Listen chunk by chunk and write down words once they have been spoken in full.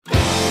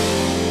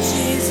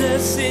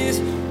Jesus is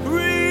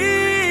real.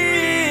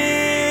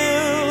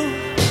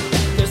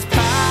 There's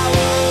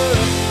power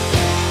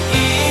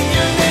in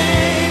your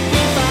name. We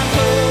find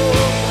hope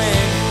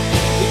when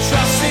we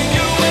trust in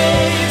your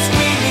ways.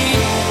 We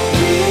need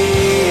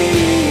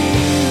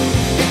real.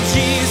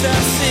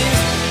 Jesus is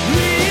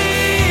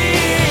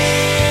real.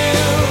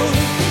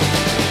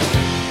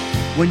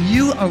 When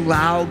you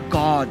allow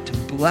God to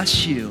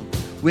bless you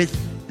with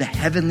the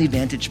heavenly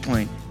vantage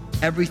point,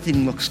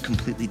 everything looks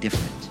completely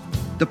different.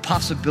 The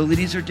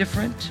possibilities are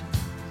different.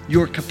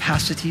 Your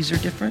capacities are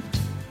different.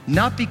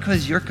 Not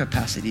because your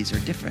capacities are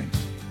different,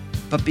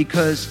 but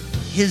because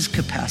his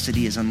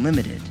capacity is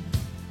unlimited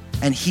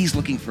and he's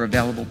looking for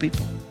available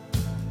people.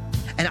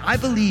 And I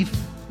believe,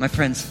 my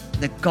friends,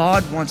 that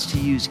God wants to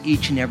use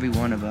each and every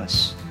one of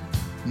us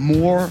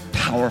more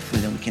powerfully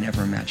than we can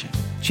ever imagine.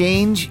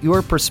 Change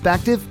your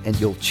perspective and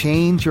you'll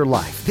change your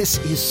life. This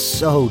is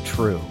so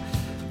true.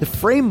 The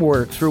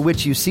framework through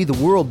which you see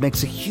the world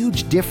makes a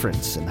huge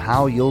difference in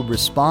how you'll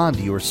respond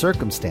to your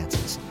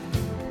circumstances.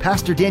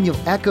 Pastor Daniel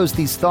echoes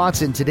these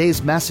thoughts in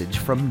today's message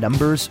from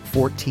Numbers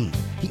 14.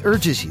 He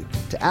urges you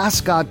to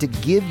ask God to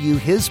give you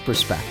his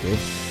perspective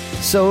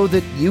so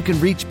that you can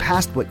reach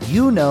past what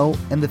you know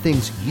and the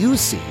things you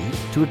see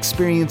to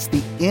experience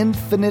the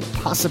infinite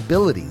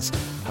possibilities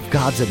of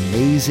God's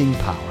amazing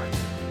power.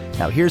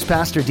 Now here's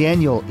Pastor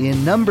Daniel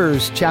in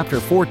Numbers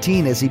chapter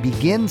 14 as he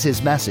begins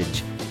his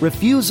message,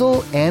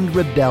 Refusal and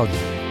Rebellion.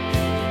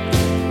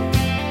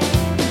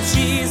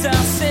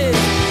 Jesus is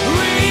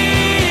real.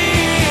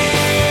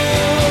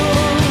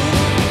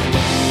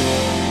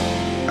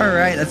 All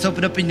right, let's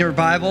open up in your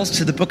Bibles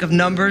to the book of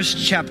Numbers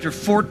chapter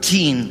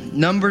 14.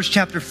 Numbers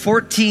chapter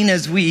 14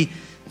 as we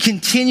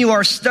continue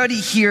our study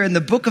here in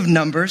the book of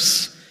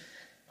Numbers.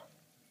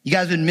 You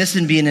guys have been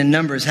missing being in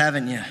Numbers,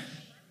 haven't you?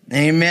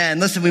 Amen.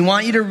 Listen, we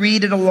want you to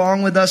read it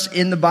along with us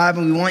in the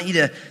Bible. We want you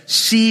to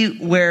see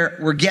where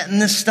we're getting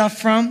this stuff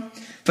from.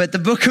 But the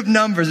book of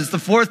Numbers is the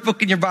fourth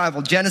book in your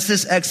Bible.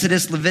 Genesis,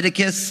 Exodus,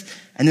 Leviticus,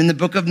 and then the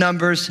book of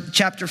Numbers,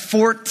 chapter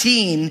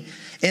 14,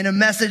 in a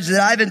message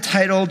that I've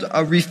entitled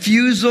A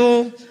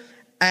Refusal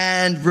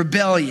and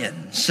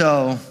Rebellion.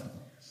 So,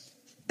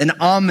 an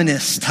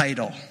ominous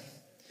title.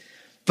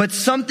 But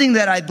something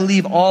that I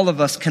believe all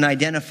of us can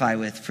identify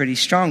with pretty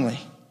strongly.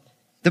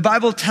 The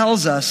Bible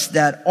tells us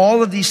that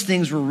all of these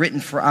things were written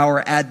for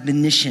our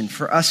admonition,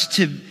 for us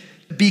to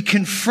be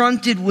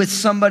confronted with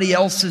somebody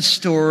else's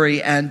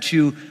story and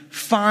to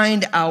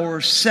find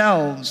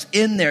ourselves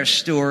in their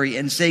story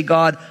and say,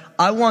 God,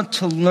 I want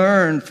to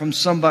learn from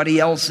somebody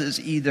else's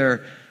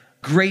either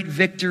great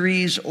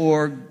victories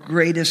or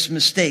greatest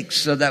mistakes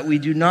so that we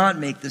do not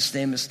make the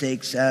same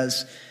mistakes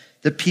as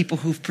the people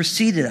who've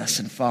preceded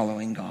us in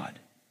following God.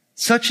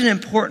 Such an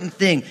important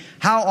thing.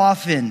 How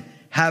often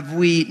have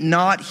we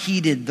not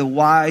heeded the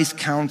wise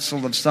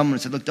counsel of someone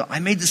and said, look, I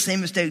made the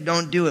same mistake,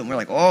 don't do it. And we're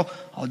like, oh,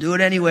 I'll do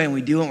it anyway. And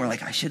we do it. And we're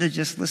like, I should have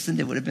just listened.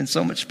 It would have been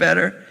so much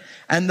better.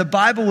 And the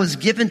Bible was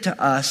given to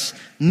us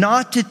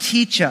not to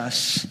teach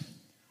us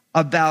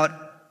about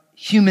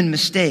human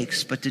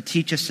mistakes, but to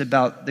teach us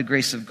about the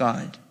grace of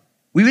God.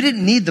 We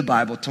didn't need the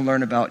Bible to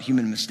learn about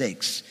human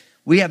mistakes.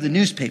 We have the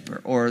newspaper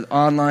or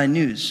online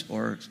news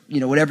or,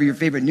 whatever your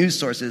favorite news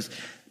source is.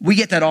 We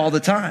get that all the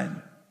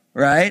time,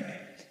 right?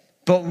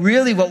 But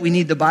really what we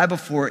need the Bible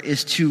for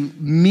is to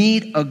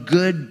meet a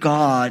good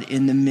God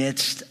in the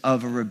midst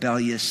of a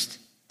rebellious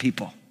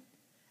people.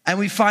 And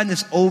we find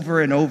this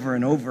over and over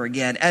and over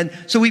again. And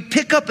so we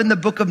pick up in the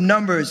book of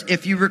Numbers.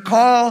 If you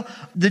recall,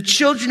 the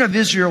children of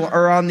Israel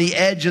are on the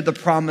edge of the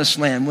promised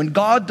land. When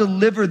God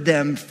delivered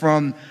them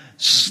from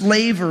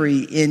slavery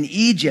in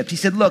Egypt, he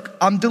said, look,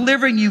 I'm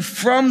delivering you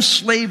from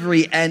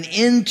slavery and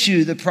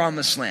into the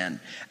promised land.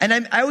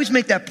 And I always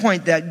make that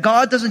point that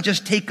God doesn't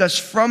just take us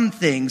from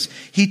things.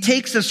 He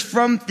takes us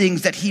from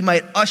things that he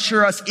might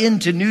usher us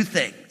into new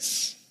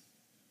things.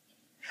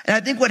 And I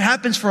think what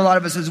happens for a lot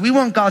of us is we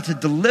want God to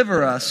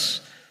deliver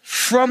us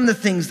from the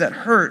things that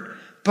hurt,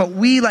 but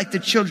we, like the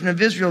children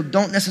of Israel,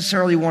 don't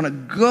necessarily want to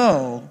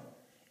go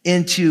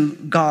into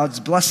God's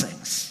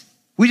blessings.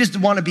 We just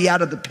want to be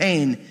out of the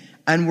pain,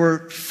 and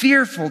we're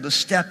fearful to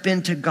step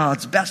into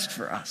God's best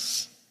for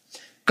us.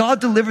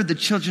 God delivered the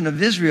children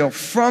of Israel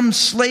from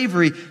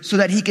slavery so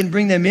that he can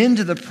bring them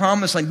into the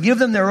promised land, give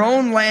them their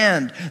own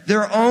land,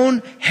 their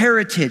own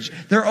heritage,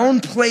 their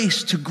own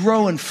place to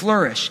grow and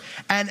flourish.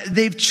 And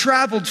they've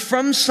traveled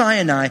from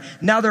Sinai.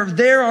 Now they're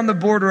there on the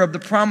border of the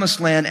promised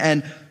land.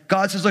 And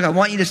God says, look, I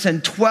want you to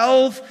send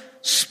 12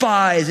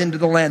 spies into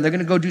the land. They're going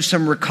to go do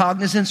some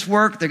reconnaissance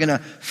work. They're going to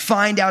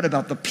find out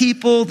about the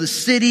people, the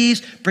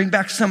cities, bring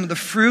back some of the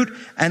fruit,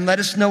 and let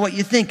us know what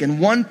you think. And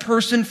one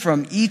person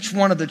from each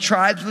one of the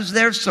tribes was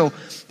there, so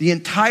the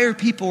entire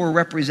people were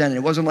represented.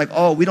 It wasn't like,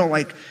 oh, we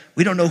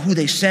don't know who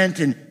they sent.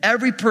 And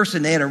every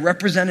person, they had a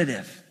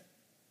representative.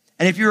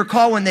 And if you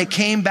recall, when they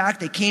came back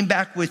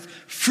with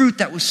fruit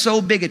that was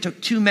so big, it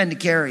took 2 men to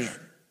carry it.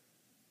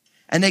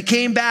 And they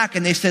came back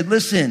and they said,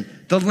 listen,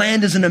 the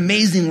land is an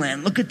amazing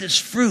land. Look at this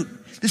fruit.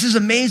 This is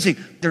amazing.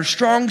 There are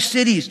strong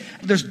cities.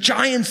 There's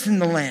giants in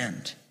the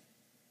land.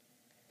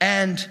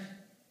 And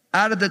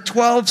Out of the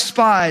 12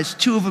 spies,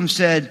 2 of them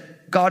said,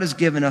 God has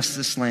given us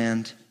this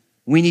land.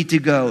 We need to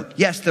go.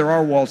 Yes, there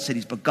are walled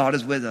cities, but God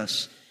is with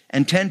us.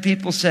 And 10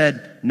 people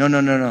said,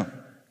 no.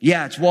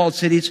 Yeah, it's walled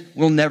cities.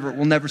 We'll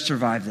never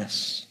survive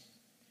this.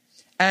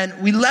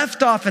 And we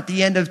left off at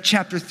the end of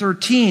chapter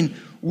 13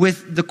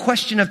 with the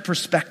question of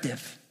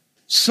perspective.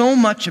 So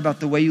much about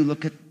the way you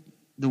look at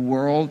the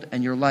world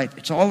and your life,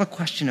 it's all a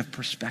question of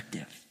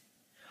perspective.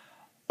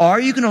 Are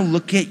you going to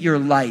look at your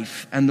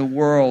life and the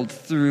world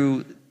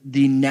through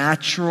the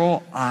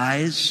natural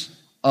eyes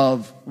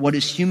of what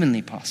is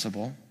humanly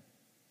possible,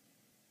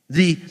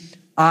 the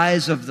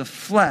eyes of the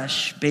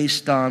flesh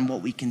based on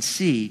what we can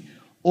see,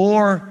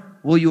 or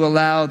will you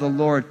allow the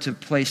Lord to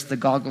place the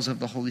goggles of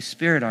the Holy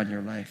Spirit on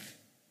your life?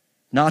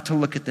 Not to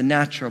look at the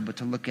natural, but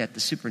to look at the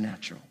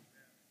supernatural.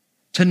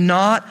 To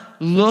not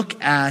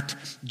look at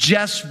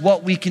just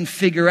what we can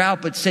figure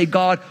out, but say,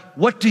 God,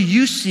 what do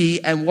you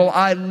see? And will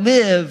I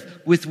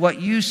live with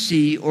what you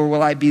see, or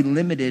will I be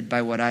limited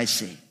by what I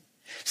see?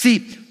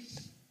 See,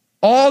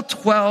 all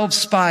 12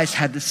 spies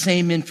had the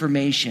same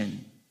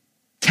information.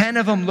 10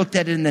 of them looked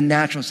at it in the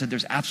natural and said,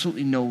 there's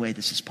absolutely no way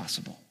this is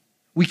possible.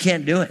 We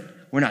can't do it.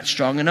 We're not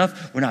strong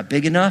enough. We're not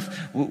big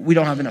enough. We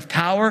don't have enough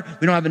power.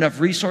 We don't have enough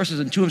resources.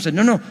 And 2 of them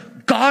said, no,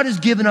 God has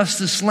given us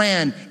this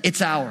land.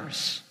 It's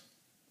ours.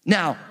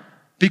 Now,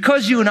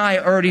 because you and I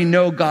already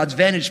know God's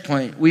vantage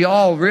point, we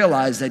all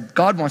realize that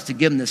God wants to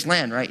give them this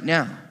land right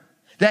now.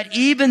 That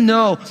even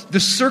though the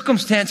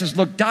circumstances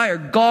look dire,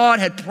 God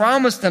had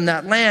promised them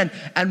that land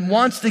and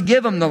wants to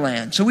give them the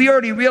land. So we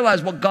already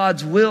realize what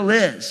God's will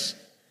is.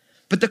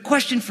 But the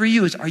question for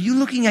you is, are you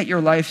looking at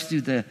your life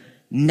through the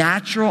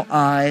natural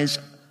eyes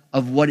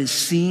of what is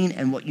seen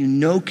and what you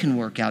know can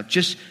work out,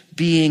 just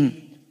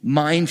being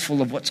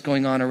mindful of what's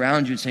going on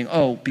around you and saying,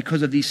 oh,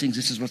 because of these things,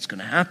 this is what's going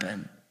to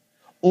happen?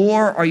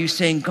 Or are you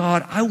saying,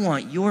 God, I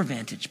want your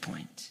vantage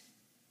point.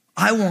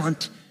 I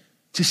want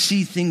to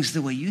see things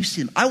the way you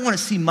see them. I want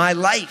to see my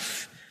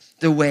life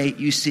the way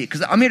you see it.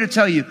 Because I'm here to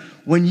tell you,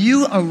 when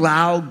you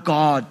allow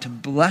God to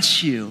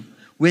bless you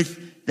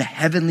with the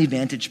heavenly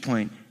vantage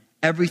point,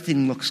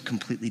 everything looks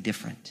completely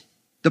different.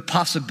 The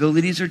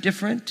possibilities are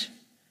different.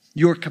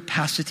 Your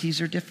capacities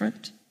are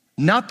different.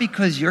 Not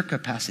because your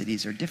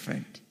capacities are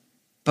different,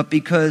 but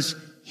because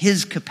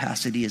his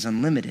capacity is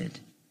unlimited.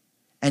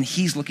 And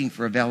he's looking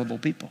for available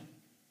people.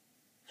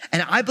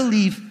 And I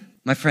believe,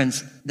 my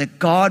friends, that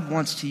God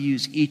wants to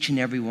use each and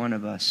every one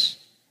of us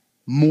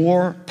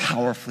more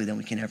powerfully than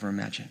we can ever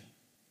imagine.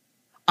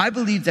 I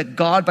believe that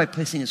God, by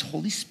placing his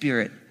Holy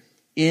Spirit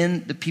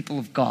in the people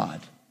of God,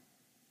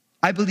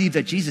 I believe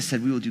that Jesus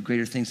said we will do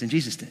greater things than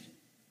Jesus did.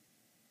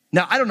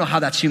 Now, I don't know how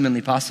that's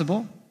humanly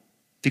possible,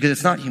 because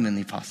it's not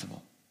humanly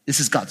possible. This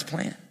is God's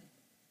plan.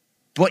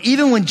 But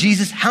even when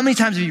Jesus, how many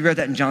times have you read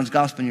that in John's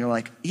gospel and you're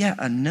like, yeah,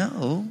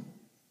 no.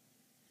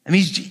 I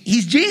mean,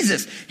 he's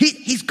Jesus.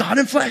 He's God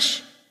in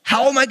flesh.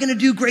 How am I going to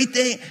do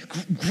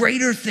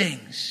greater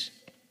things?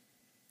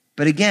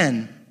 But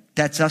again,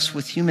 that's us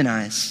with human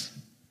eyes,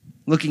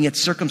 looking at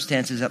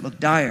circumstances that look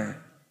dire.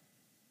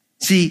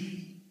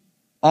 See,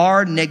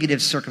 our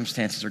negative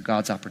circumstances are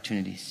God's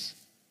opportunities.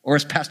 Or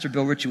as Pastor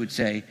Bill Ritchie would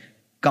say,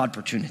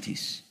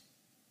 God-opportunities.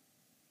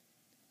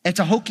 It's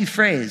a hokey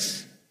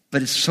phrase,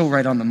 but it's so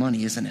right on the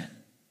money, isn't it?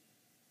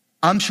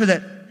 I'm sure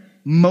that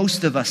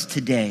most of us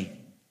today,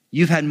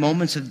 you've had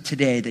moments of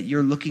today that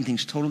you're looking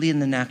things totally in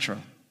the natural.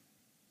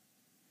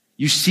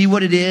 You see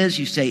what it is.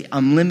 You say,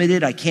 I'm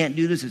limited. I can't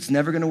do this. It's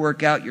never going to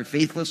work out. You're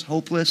faithless,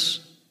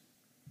 hopeless,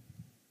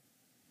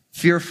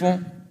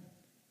 fearful.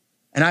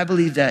 And I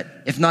believe that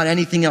if not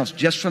anything else,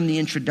 just from the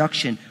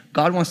introduction,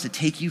 God wants to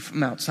take you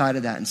from outside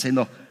of that and say,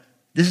 look,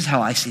 this is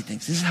how I see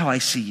things. This is how I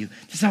see you.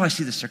 This is how I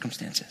see the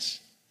circumstances.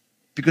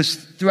 Because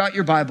throughout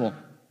your Bible,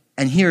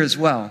 and here as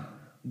well,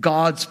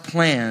 God's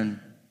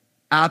plan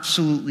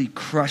absolutely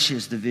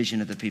crushes the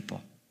vision of the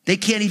people. They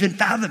can't even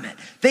fathom it.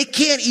 They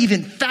can't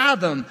even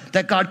fathom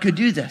that God could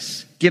do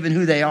this, given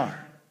who they are.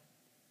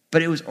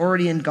 But it was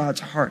already in God's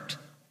heart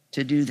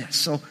to do this.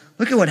 So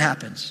look at what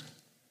happens.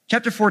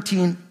 Chapter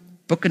 14,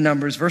 book of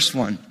Numbers, verse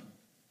 1.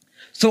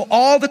 So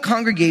all the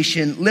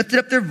congregation lifted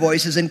up their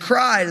voices and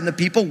cried, and the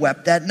people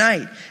wept that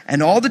night.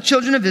 And all the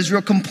children of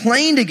Israel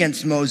complained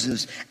against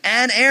Moses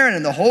and Aaron,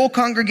 and the whole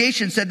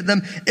congregation said to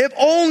them, if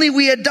only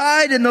we had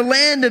died in the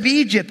land of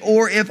Egypt,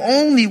 or if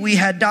only we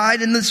had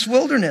died in this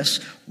wilderness.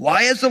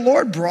 Why has the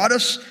Lord brought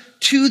us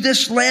to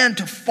this land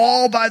to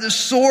fall by the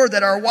sword,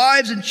 that our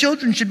wives and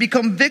children should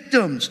become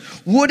victims?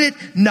 Would it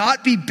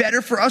not be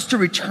better for us to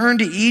return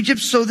to Egypt?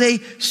 So they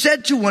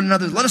said to one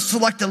another, let us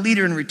select a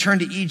leader and return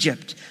to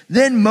Egypt.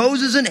 Then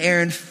Moses and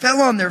Aaron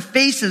fell on their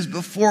faces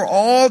before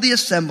all the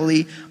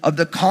assembly of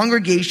the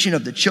congregation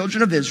of the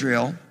children of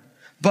Israel.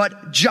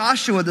 But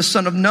Joshua the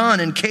son of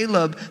Nun and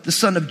Caleb the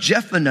son of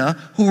Jephunneh,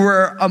 who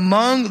were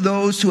among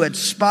those who had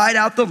spied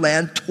out the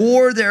land,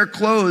 tore their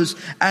clothes,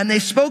 and they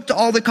spoke to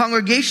all the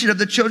congregation of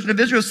the children of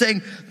Israel,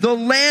 saying, the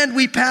land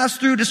we passed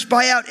through to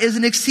spy out is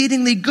an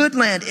exceedingly good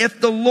land. If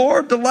the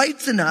Lord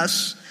delights in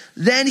us,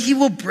 then he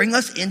will bring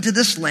us into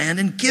this land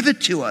and give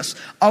it to us,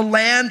 a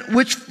land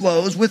which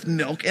flows with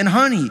milk and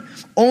honey.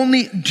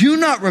 Only do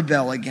not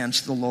rebel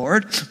against the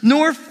Lord,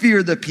 nor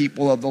fear the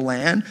people of the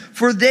land,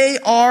 for they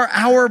are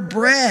our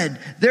bread.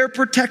 Their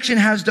protection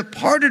has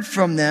departed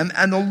from them,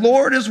 and the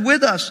Lord is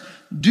with us.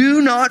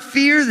 Do not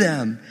fear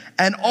them."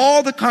 And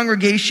all the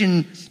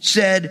congregation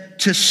said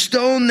to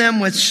stone them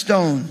with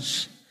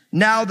stones.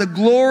 Now the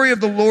glory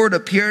of the Lord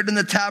appeared in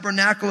the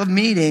tabernacle of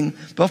meeting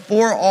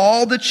before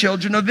all the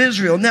children of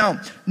Israel. Now,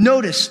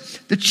 notice,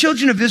 the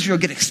children of Israel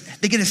get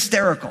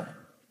hysterical,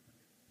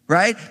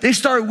 right? They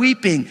start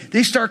weeping,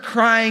 they start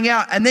crying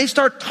out, and they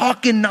start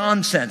talking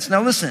nonsense.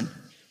 Now listen,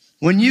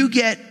 when you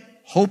get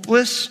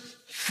hopeless,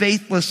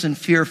 faithless, and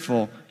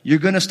fearful, you're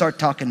going to start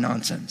talking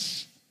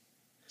nonsense.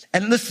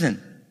 And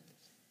listen,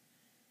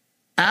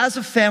 as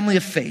a family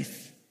of faith,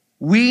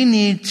 we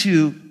need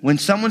to, when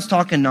someone's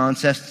talking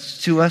nonsense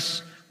to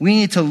us, we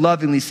need to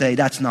lovingly say,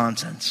 "That's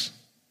nonsense.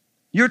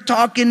 You're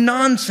talking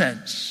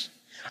nonsense."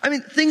 I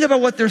mean, think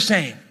about what they're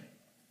saying.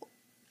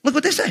 Look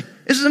what they say.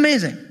 This is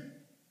amazing.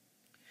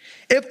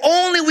 "If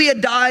only we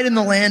had died in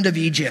the land of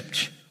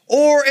Egypt,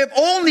 or if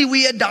only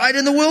we had died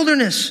in the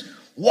wilderness.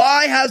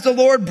 Why has the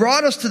Lord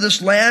brought us to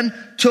this land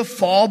to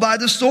fall by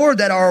the sword,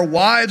 that our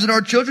wives and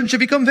our children should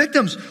become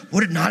victims?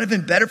 Would it not have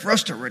been better for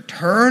us to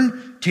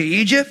return to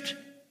Egypt?"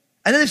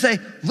 And then they say,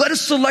 "Let us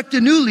select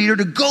a new leader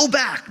to go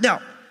back."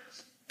 Now,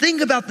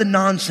 think about the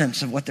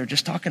nonsense of what they're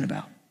just talking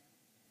about.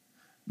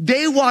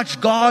 They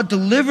watched God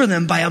deliver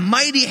them by a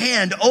mighty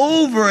hand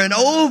over and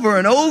over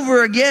and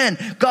over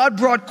again. God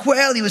brought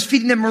quail. He was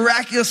feeding them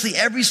miraculously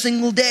every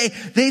single day.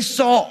 They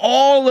saw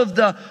all of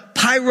the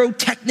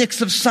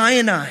pyrotechnics of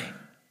Sinai.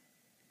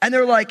 And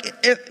they're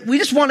like, "We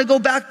just want to go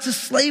back to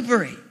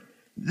slavery.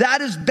 That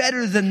is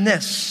better than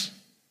this."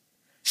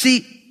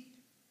 See,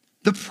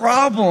 the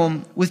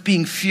problem with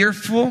being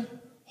fearful,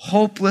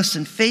 hopeless,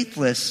 and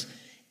faithless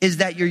is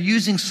that you're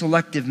using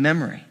selective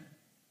memory.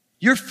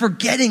 You're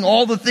forgetting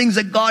all the things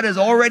that God has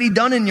already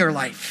done in your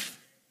life.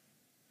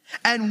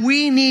 And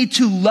we need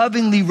to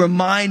lovingly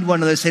remind one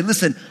another, say,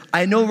 "Listen,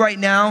 I know right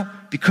now,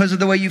 because of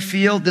the way you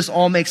feel, this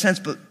all makes sense,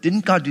 but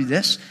didn't God do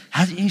this?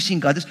 Hasn't you seen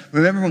God this?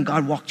 Remember when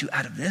God walked you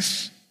out of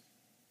this?"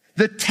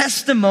 The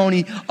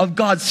testimony of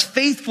God's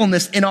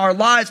faithfulness in our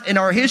lives, in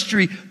our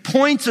history,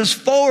 points us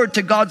forward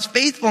to God's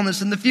faithfulness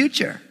in the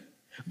future.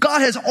 God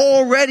has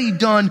already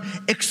done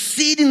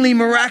exceedingly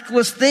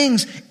miraculous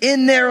things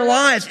in their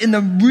lives in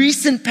the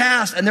recent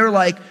past, and they're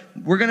like,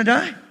 "We're going to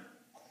die."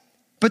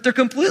 But they're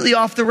completely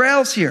off the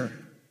rails here.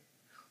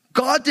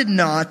 God did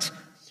not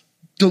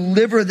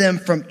deliver them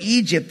from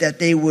Egypt that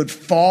they would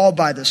fall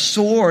by the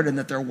sword and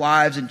that their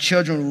wives and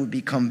children would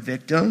become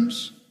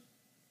victims.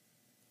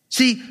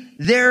 See,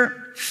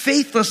 their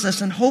faithlessness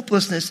and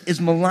hopelessness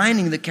is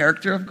maligning the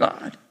character of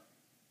God.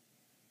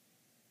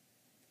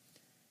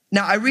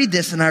 Now, I read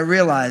this and I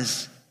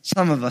realize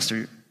some of us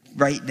are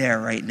right there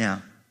right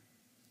now.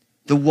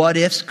 The what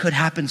ifs, could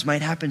happens,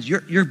 might happens.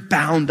 You're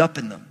bound up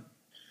in them.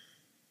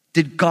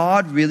 Did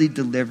God really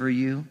deliver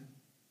you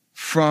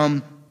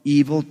from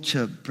evil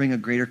to bring a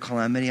greater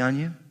calamity on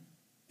you?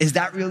 Is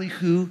that really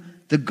who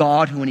the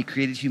God who, when he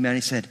created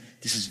humanity, said,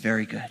 "This is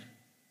very good"?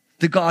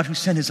 The God who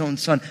sent his own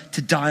son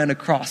to die on a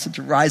cross and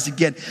to rise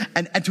again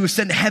and to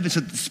ascend to heaven so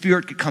that the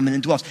Spirit could come in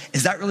and dwell.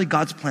 Is that really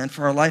God's plan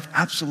for our life?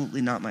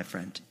 Absolutely not, my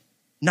friend.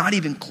 Not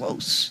even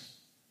close.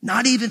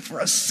 Not even for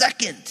a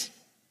second.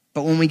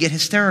 But when we get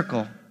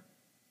hysterical,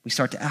 we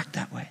start to act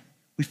that way.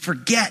 We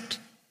forget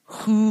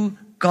who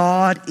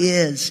God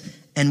is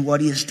and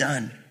what he has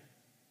done.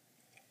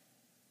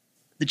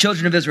 The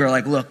children of Israel are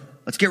like, "Look,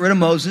 let's get rid of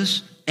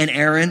Moses and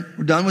Aaron.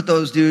 We're done with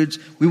those dudes.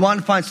 We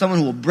want to find someone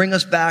who will bring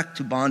us back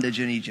to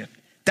bondage in Egypt."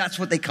 That's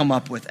what they come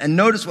up with. And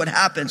notice what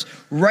happens.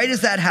 Right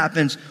as that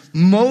happens,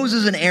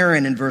 Moses and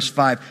Aaron in verse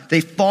 5, they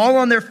fall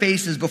on their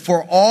faces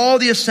before all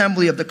the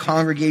assembly of the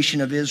congregation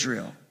of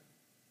Israel.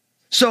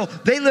 So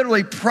they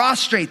literally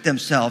prostrate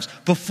themselves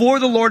before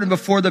the Lord and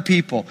before the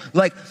people.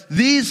 Like,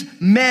 these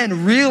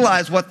men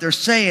realize what they're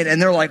saying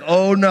and they're like,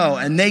 "Oh no."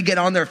 And they get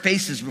on their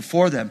faces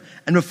before them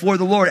and before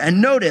the Lord.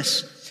 And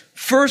notice,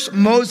 first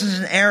Moses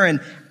and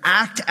Aaron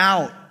act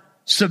out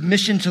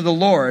submission to the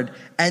Lord.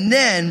 And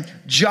then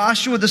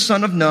Joshua the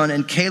son of Nun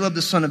and Caleb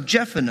the son of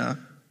Jephunneh,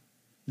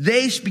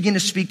 they begin to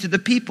speak to the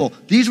people.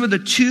 These were the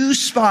 2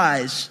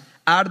 spies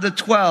out of the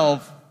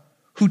 12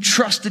 who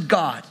trusted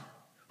God,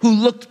 who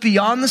looked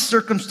beyond the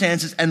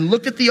circumstances and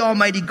looked at the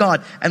Almighty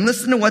God. And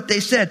listen to what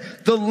they said.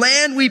 "The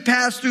land we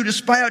passed through to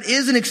spy out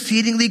is an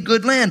exceedingly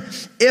good land.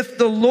 If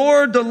the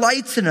Lord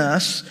delights in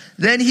us,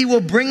 then he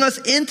will bring us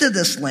into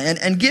this land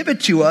and give it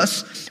to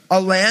us, a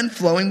land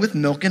flowing with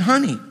milk and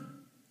honey.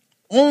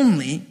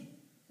 Only,"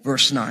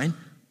 verse 9,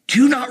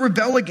 "do not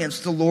rebel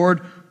against the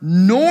Lord,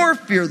 nor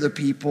fear the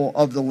people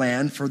of the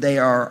land, for they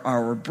are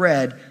our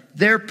bread.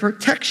 Their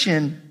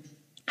protection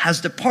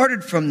has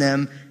departed from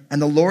them,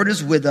 and the Lord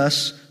is with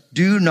us.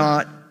 Do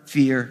not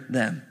fear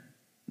them."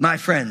 My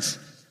friends,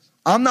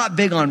 I'm not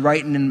big on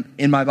writing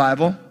in my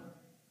Bible,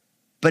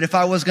 but if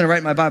I was going to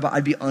write my Bible,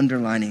 I'd be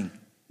underlining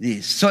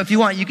these. So if you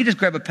want, you can just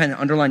grab a pen and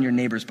underline your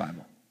neighbor's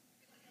Bible.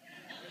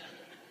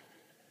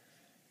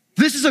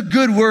 This is a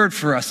good word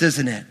for us,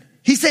 isn't it?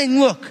 He's saying,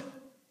 look,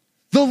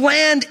 the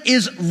land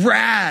is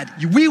rad.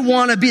 We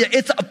want to be there.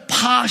 It's a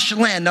posh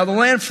land. Now, the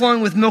land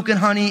flowing with milk and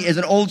honey is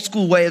an old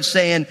school way of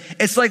saying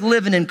it's like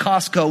living in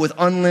Costco with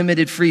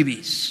unlimited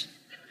freebies.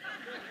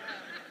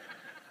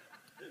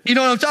 You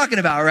know what I'm talking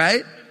about,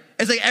 right?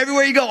 It's like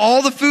everywhere you go,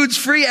 all the food's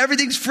free,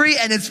 everything's free,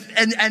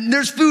 and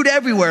there's food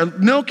everywhere.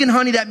 Milk and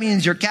honey, that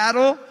means your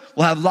cattle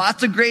will have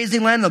lots of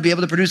grazing land. They'll be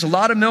able to produce a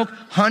lot of milk.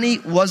 Honey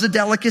was a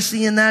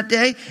delicacy in that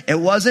day. It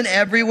wasn't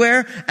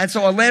everywhere. And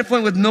so a land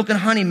flowing with milk and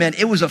honey meant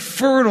it was a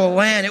fertile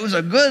land. It was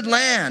a good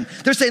land.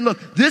 They're saying,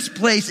 look, this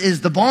place is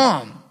the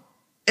bomb.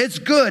 It's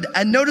good.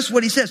 And notice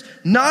what he says.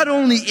 Not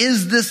only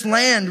is this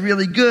land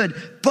really good,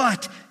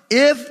 but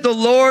if the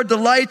Lord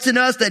delights in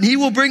us, then he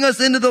will bring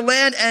us into the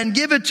land and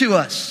give it to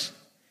us.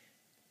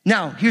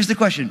 Now, here's the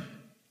question.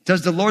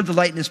 Does the Lord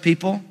delight in his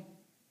people?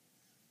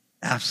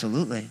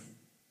 Absolutely.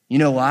 You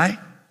know why?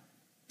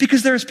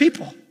 Because they're his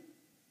people.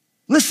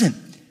 Listen,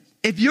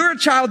 if you're a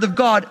child of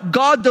God,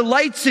 God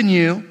delights in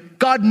you.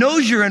 God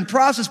knows you're in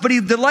process, but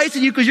he delights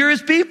in you because you're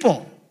his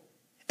people.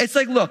 It's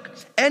like, look,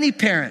 any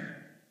parent,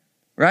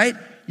 right?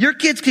 Your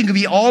kids can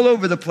be all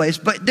over the place,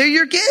 but they're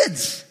your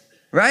kids,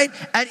 right?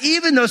 And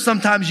even though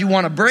sometimes you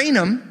want to brain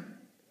them,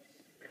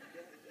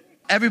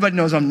 everybody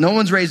knows no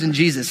one's raising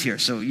Jesus here,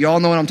 so you all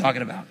know what I'm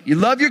talking about. You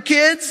love your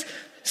kids.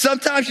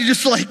 Sometimes you're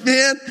just like,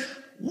 man,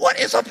 what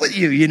is up with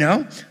you, you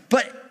know?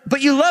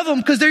 But you love them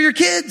because they're your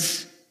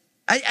kids.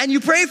 And you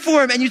pray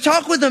for them and you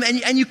talk with them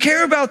and you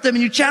care about them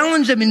and you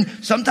challenge them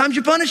and sometimes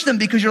you punish them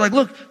because you're like,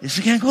 look, this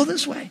can't go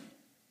this way.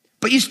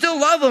 But you still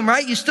love them,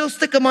 right? You still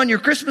stick them on your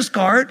Christmas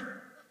card.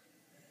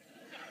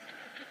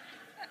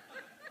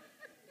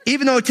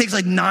 Even though it takes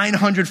like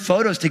 900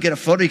 photos to get a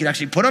photo you can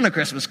actually put on a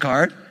Christmas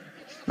card,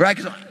 right?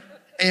 'Cause,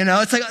 you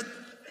know, it's like,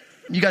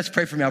 you guys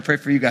pray for me, I'll pray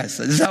for you guys.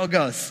 So this is how it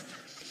goes.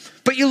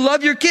 But you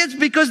love your kids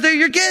because they're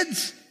your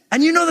kids.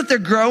 And you know that they're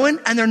growing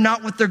and they're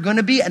not what they're going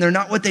to be and they're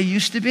not what they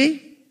used to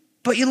be.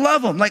 But you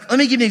love them. Like, let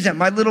me give you an example.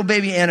 My little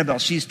baby Annabelle,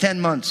 she's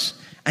 10 months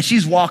and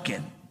she's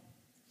walking.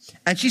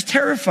 And she's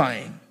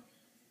terrifying.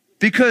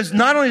 Because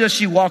not only does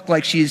she walk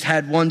like she's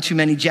had one too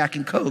many Jack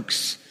and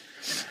Cokes,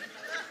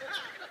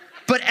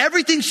 but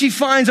everything she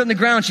finds on the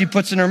ground she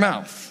puts in her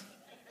mouth.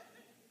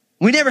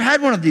 We never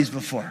had one of these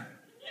before.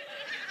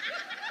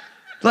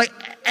 Like,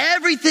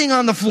 everything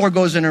on the floor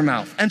goes in her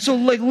mouth. And so,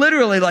 like,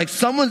 literally, like,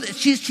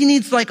 she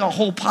needs, like, a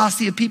whole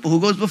posse of people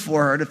who goes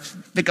before her to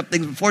pick up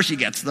things before she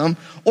gets them.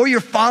 Or you're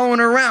following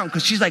her around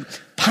because she's, like,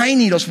 pine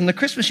needles from the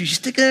Christmas tree. She's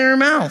sticking it in her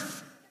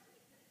mouth.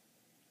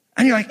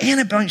 And you're like,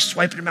 Annabelle, and you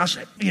swipe in her mouth, she's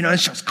like, you know, and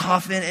she's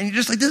coughing. And you're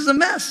just like, this is a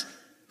mess.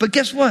 But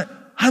guess what?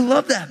 I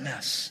love that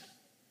mess.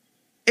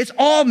 It's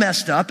all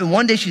messed up. And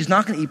one day she's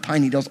not going to eat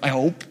pine needles, I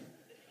hope.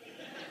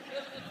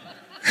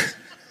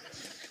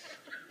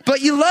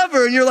 But you love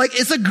her and you're like,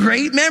 it's a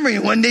great memory.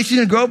 And one day she's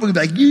going to grow up and be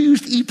like, you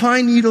used to eat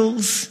pine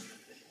needles.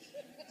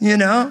 You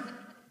know?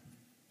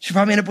 She'll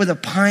probably end up with a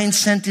pine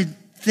scented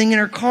thing in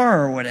her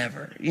car or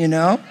whatever, you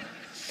know?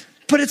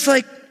 But it's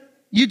like,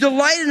 you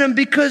delight in them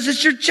because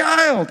it's your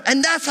child.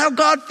 And that's how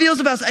God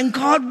feels about us. And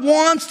God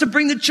wants to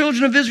bring the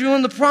children of Israel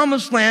in the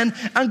promised land.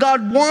 And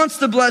God wants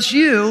to bless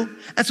you.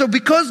 And so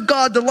because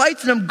God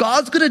delights in them,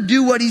 God's going to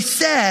do what he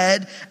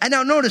said. And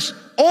now notice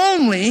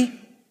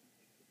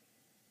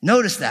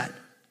that.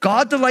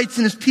 God delights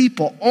in his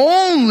people.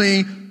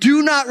 Only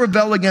do not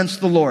rebel against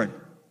the Lord,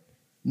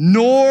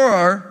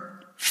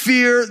 nor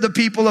fear the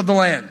people of the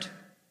land.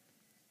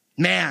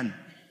 Man,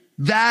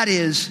 that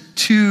is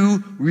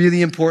two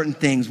really important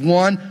things.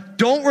 One,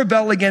 don't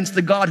rebel against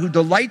the God who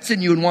delights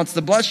in you and wants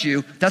to bless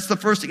you. That's the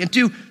first thing. And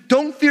two,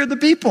 don't fear the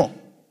people.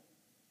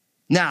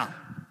 Now,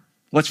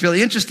 what's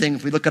really interesting,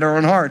 if we look at our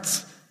own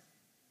hearts,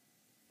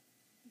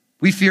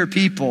 we fear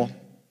people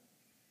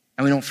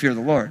and we don't fear the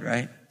Lord,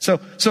 right?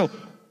 So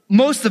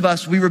most of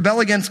us, we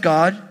rebel against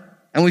God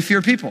and we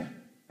fear people.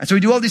 And so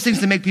we do all these things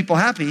to make people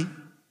happy,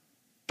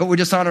 but we're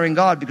dishonoring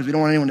God because we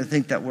don't want anyone to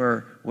think that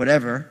we're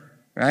whatever,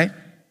 right?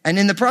 And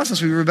in the process,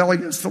 we rebel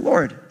against the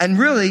Lord. And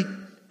really,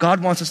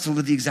 God wants us to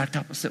live the exact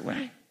opposite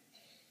way.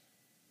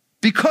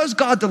 Because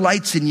God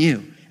delights in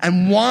you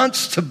and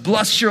wants to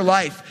bless your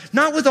life,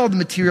 not with all the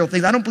material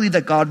things. I don't believe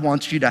that God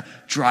wants you to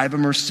drive a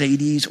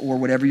Mercedes or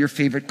whatever your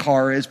favorite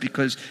car is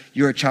because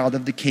you're a child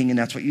of the King and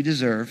that's what you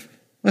deserve.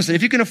 Listen,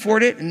 if you can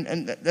afford it,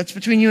 and that's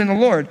between you and the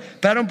Lord,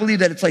 but I don't believe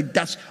that it's like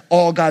that's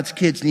all God's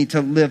kids need to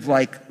live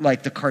like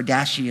the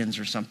Kardashians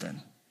or something.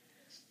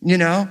 You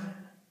know?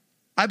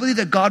 I believe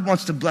that God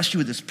wants to bless you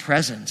with his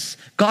presence.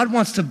 God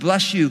wants to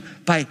bless you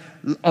by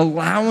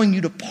allowing you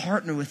to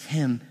partner with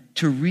him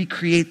to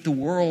recreate the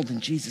world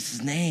in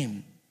Jesus'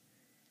 name.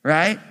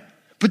 Right?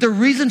 But the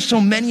reason so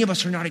many of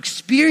us are not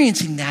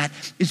experiencing that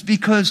is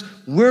because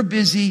we're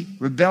busy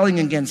rebelling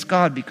against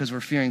God because we're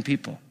fearing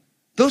people.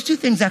 Those two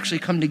things actually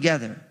come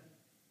together.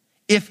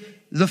 If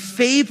the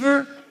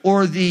favor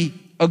or the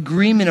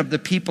agreement of the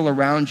people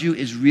around you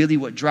is really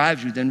what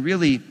drives you, then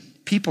really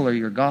people are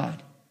your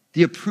God.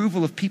 the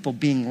approval of people,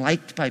 being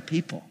liked by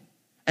people.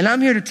 And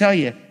I'm here to tell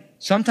you,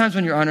 sometimes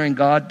when you're honoring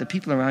God, the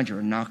people around you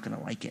are not going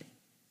to like it.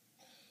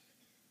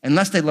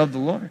 Unless they love the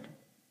Lord.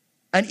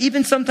 And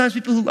even sometimes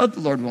people who love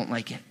the Lord won't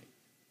like it.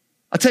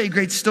 I'll tell you a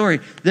great story.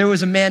 There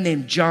was a man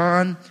named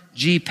John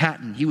G.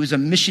 Patton. He was a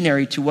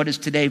missionary to what is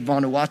today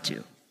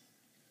Vanuatu.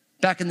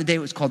 Back in the day, it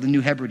was called the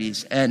New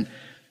Hebrides. And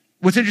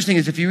what's interesting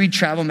is if you read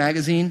Travel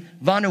Magazine,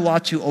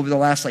 Vanuatu over the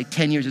last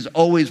 10 years is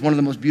always one of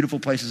the most beautiful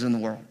places in the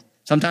world.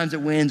 Sometimes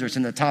it wins or it's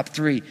in the top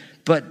 3.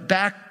 But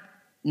back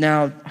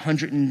now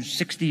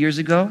 160 years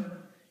ago,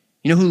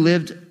 you know who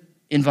lived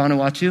in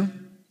Vanuatu?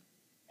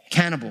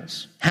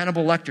 Cannibals,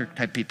 Hannibal Lecter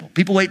type people.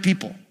 People ate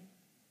people.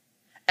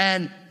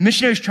 And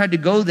missionaries tried to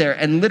go there,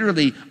 and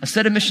literally a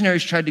set of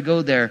missionaries tried to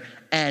go there,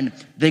 and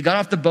they got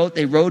off the boat,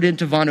 they rowed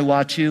into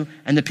Vanuatu,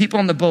 and the people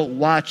on the boat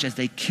watched as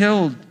they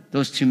killed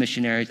those 2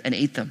 missionaries and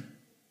ate them,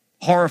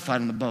 horrified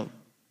on the boat,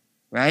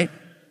 right?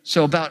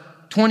 So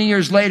about 20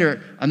 years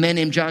later, a man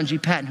named John G.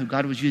 Patton, who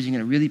God was using in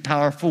a really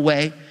powerful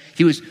way,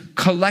 he was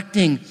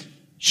collecting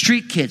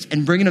street kids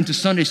and bringing them to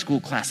Sunday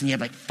school class. And he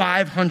had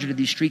 500 of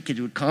these street kids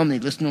who would come, and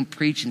they'd listen to him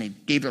preach, and they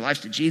gave their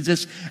lives to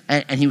Jesus,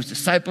 and he was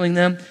discipling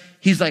them.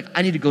 He's like,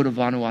 I need to go to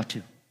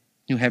Vanuatu,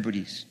 New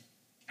Hebrides.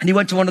 And he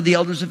went to one of the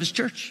elders of his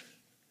church.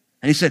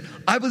 And he said,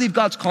 I believe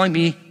God's calling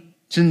me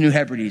to the New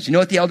Hebrides. You know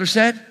what the elder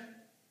said?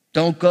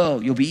 Don't go.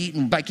 You'll be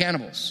eaten by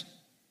cannibals.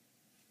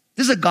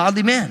 This is a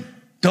godly man.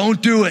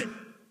 Don't do it.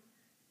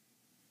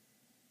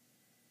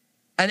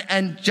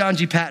 And John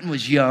G. Patton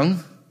was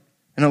young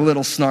and a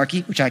little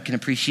snarky, which I can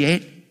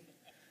appreciate.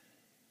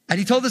 And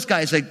he told this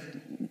guy, he's like,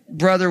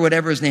 brother,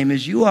 whatever his name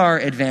is, you are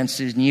advanced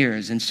in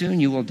years, and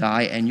soon you will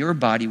die, and your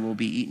body will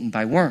be eaten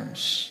by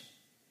worms.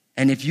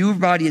 And if your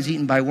body is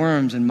eaten by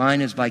worms and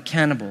mine is by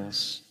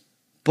cannibals,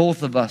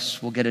 both of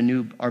us will get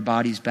our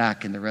bodies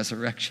back in the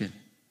resurrection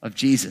of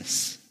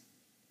Jesus.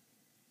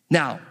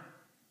 Now,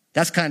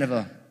 that's kind of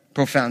a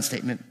profound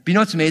statement. But you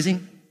know what's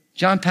amazing?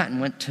 John Patton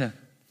went to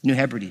New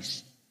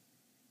Hebrides.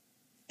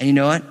 And you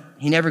know what?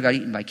 He never got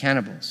eaten by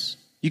cannibals.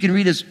 You can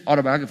read his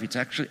autobiography. It's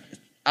actually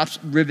a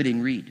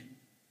riveting read.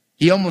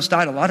 He almost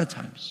died a lot of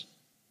times.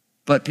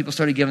 But people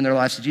started giving their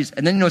lives to Jesus.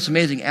 And then you know what's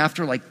amazing?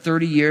 After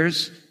 30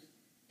 years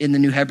in the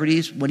New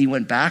Hebrides, when he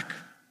went back,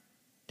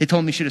 they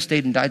told him he should have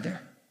stayed and died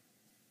there.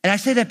 And I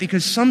say that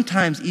because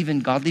sometimes even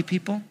godly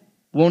people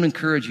won't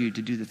encourage you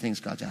to do the things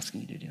God's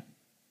asking you to do.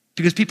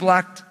 Because people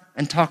act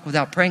and talk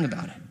without praying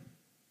about it.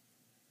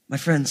 My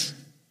friends,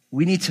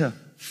 we need to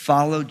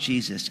follow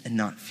Jesus and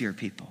not fear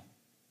people.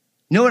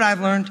 You know what I've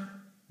learned?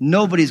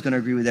 Nobody's going to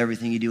agree with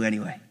everything you do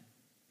anyway.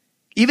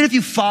 Even if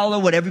you follow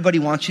what everybody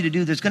wants you to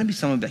do, there's going to be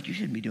someone like, you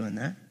shouldn't be doing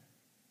that.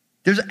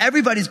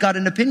 Everybody's got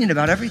an opinion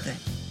about everything.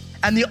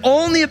 And the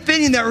only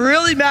opinion that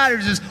really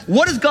matters is,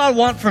 what does God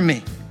want from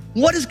me?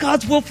 What is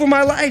God's will for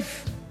my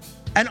life?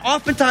 And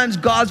oftentimes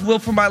God's will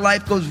for my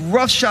life goes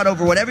roughshod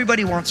over what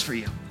everybody wants for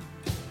you.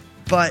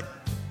 But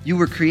you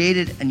were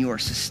created and you are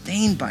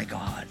sustained by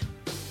God.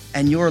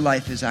 And your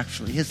life is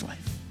actually His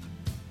life.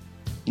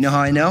 You know how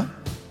I know?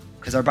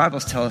 Because our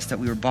Bibles tell us that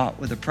we were bought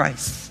with a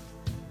price.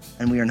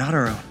 And we are not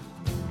our own.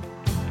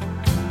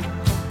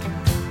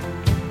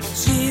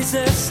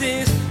 Jesus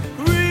is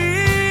real.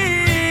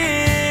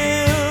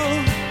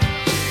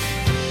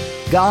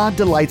 God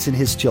delights in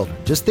His children.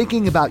 Just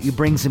thinking about you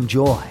brings Him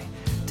joy.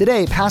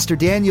 Today, Pastor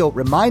Daniel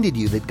reminded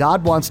you that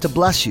God wants to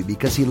bless you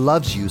because He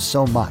loves you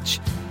so much.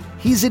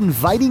 He's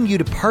inviting you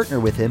to partner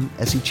with Him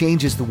as He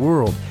changes the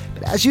world.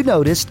 But as you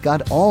noticed,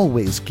 God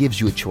always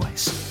gives you a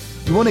choice.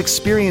 You won't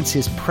experience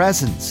His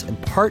presence and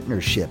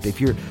partnership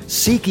if you're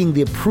seeking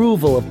the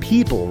approval of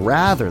people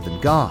rather than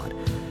God.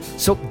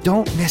 So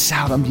don't miss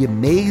out on the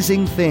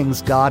amazing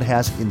things God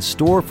has in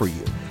store for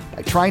you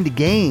by trying to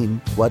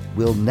gain what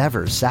will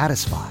never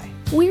satisfy.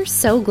 We're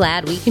so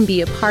glad we can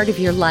be a part of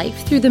your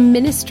life through the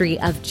ministry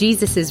of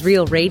Jesus is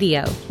Real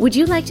Radio. Would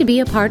you like to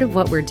be a part of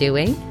what we're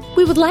doing?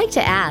 We would like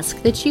to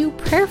ask that you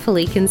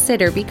prayerfully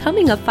consider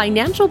becoming a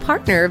financial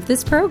partner of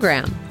this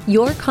program.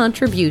 Your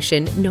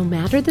contribution, no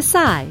matter the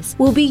size,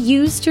 will be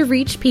used to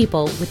reach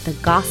people with the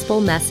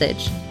gospel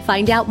message.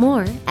 Find out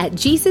more at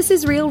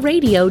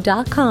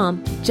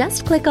JesusIsRealRadio.com.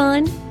 Just click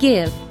on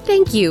Give.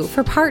 Thank you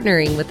for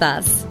partnering with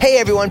us. Hey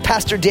everyone,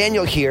 Pastor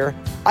Daniel here.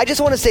 I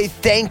just want to say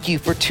thank you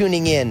for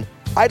tuning in.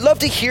 I'd love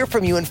to hear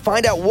from you and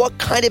find out what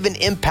kind of an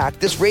impact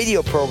this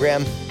radio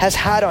program has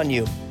had on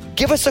you.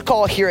 Give us a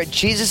call here at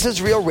Jesus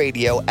is Real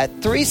Radio at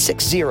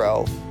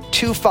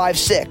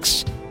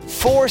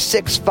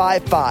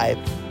 360-256-4655,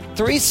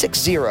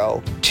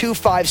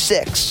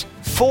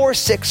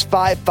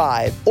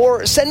 360-256-4655,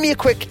 or send me a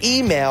quick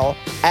email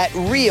at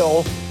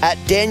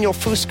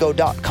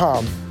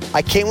real@danielfusco.com.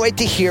 I can't wait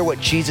to hear what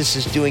Jesus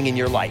is doing in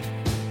your life.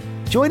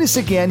 Join us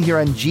again here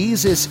on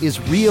Jesus is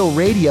Real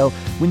Radio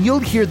when you'll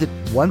hear that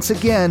once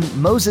again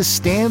Moses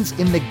stands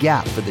in the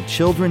gap for the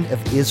children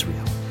of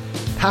Israel.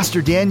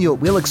 Pastor Daniel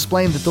will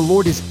explain that the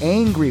Lord is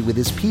angry with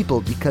His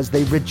people because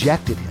they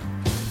rejected Him.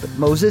 But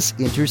Moses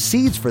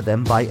intercedes for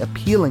them by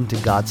appealing to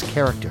God's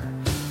character.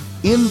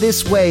 In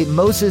this way,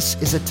 Moses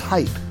is a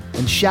type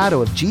and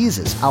shadow of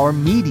Jesus, our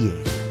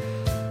mediator.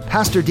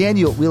 Pastor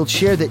Daniel will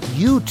share that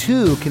you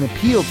too can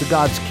appeal to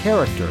God's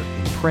character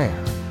in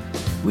prayer.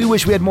 We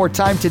wish we had more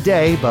time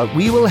today, but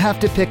we will have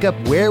to pick up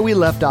where we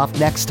left off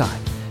next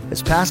time,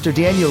 as Pastor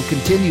Daniel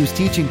continues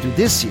teaching through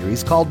this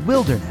series called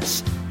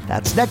Wilderness.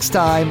 That's next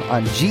time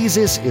on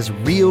Jesus is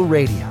Real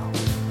Radio.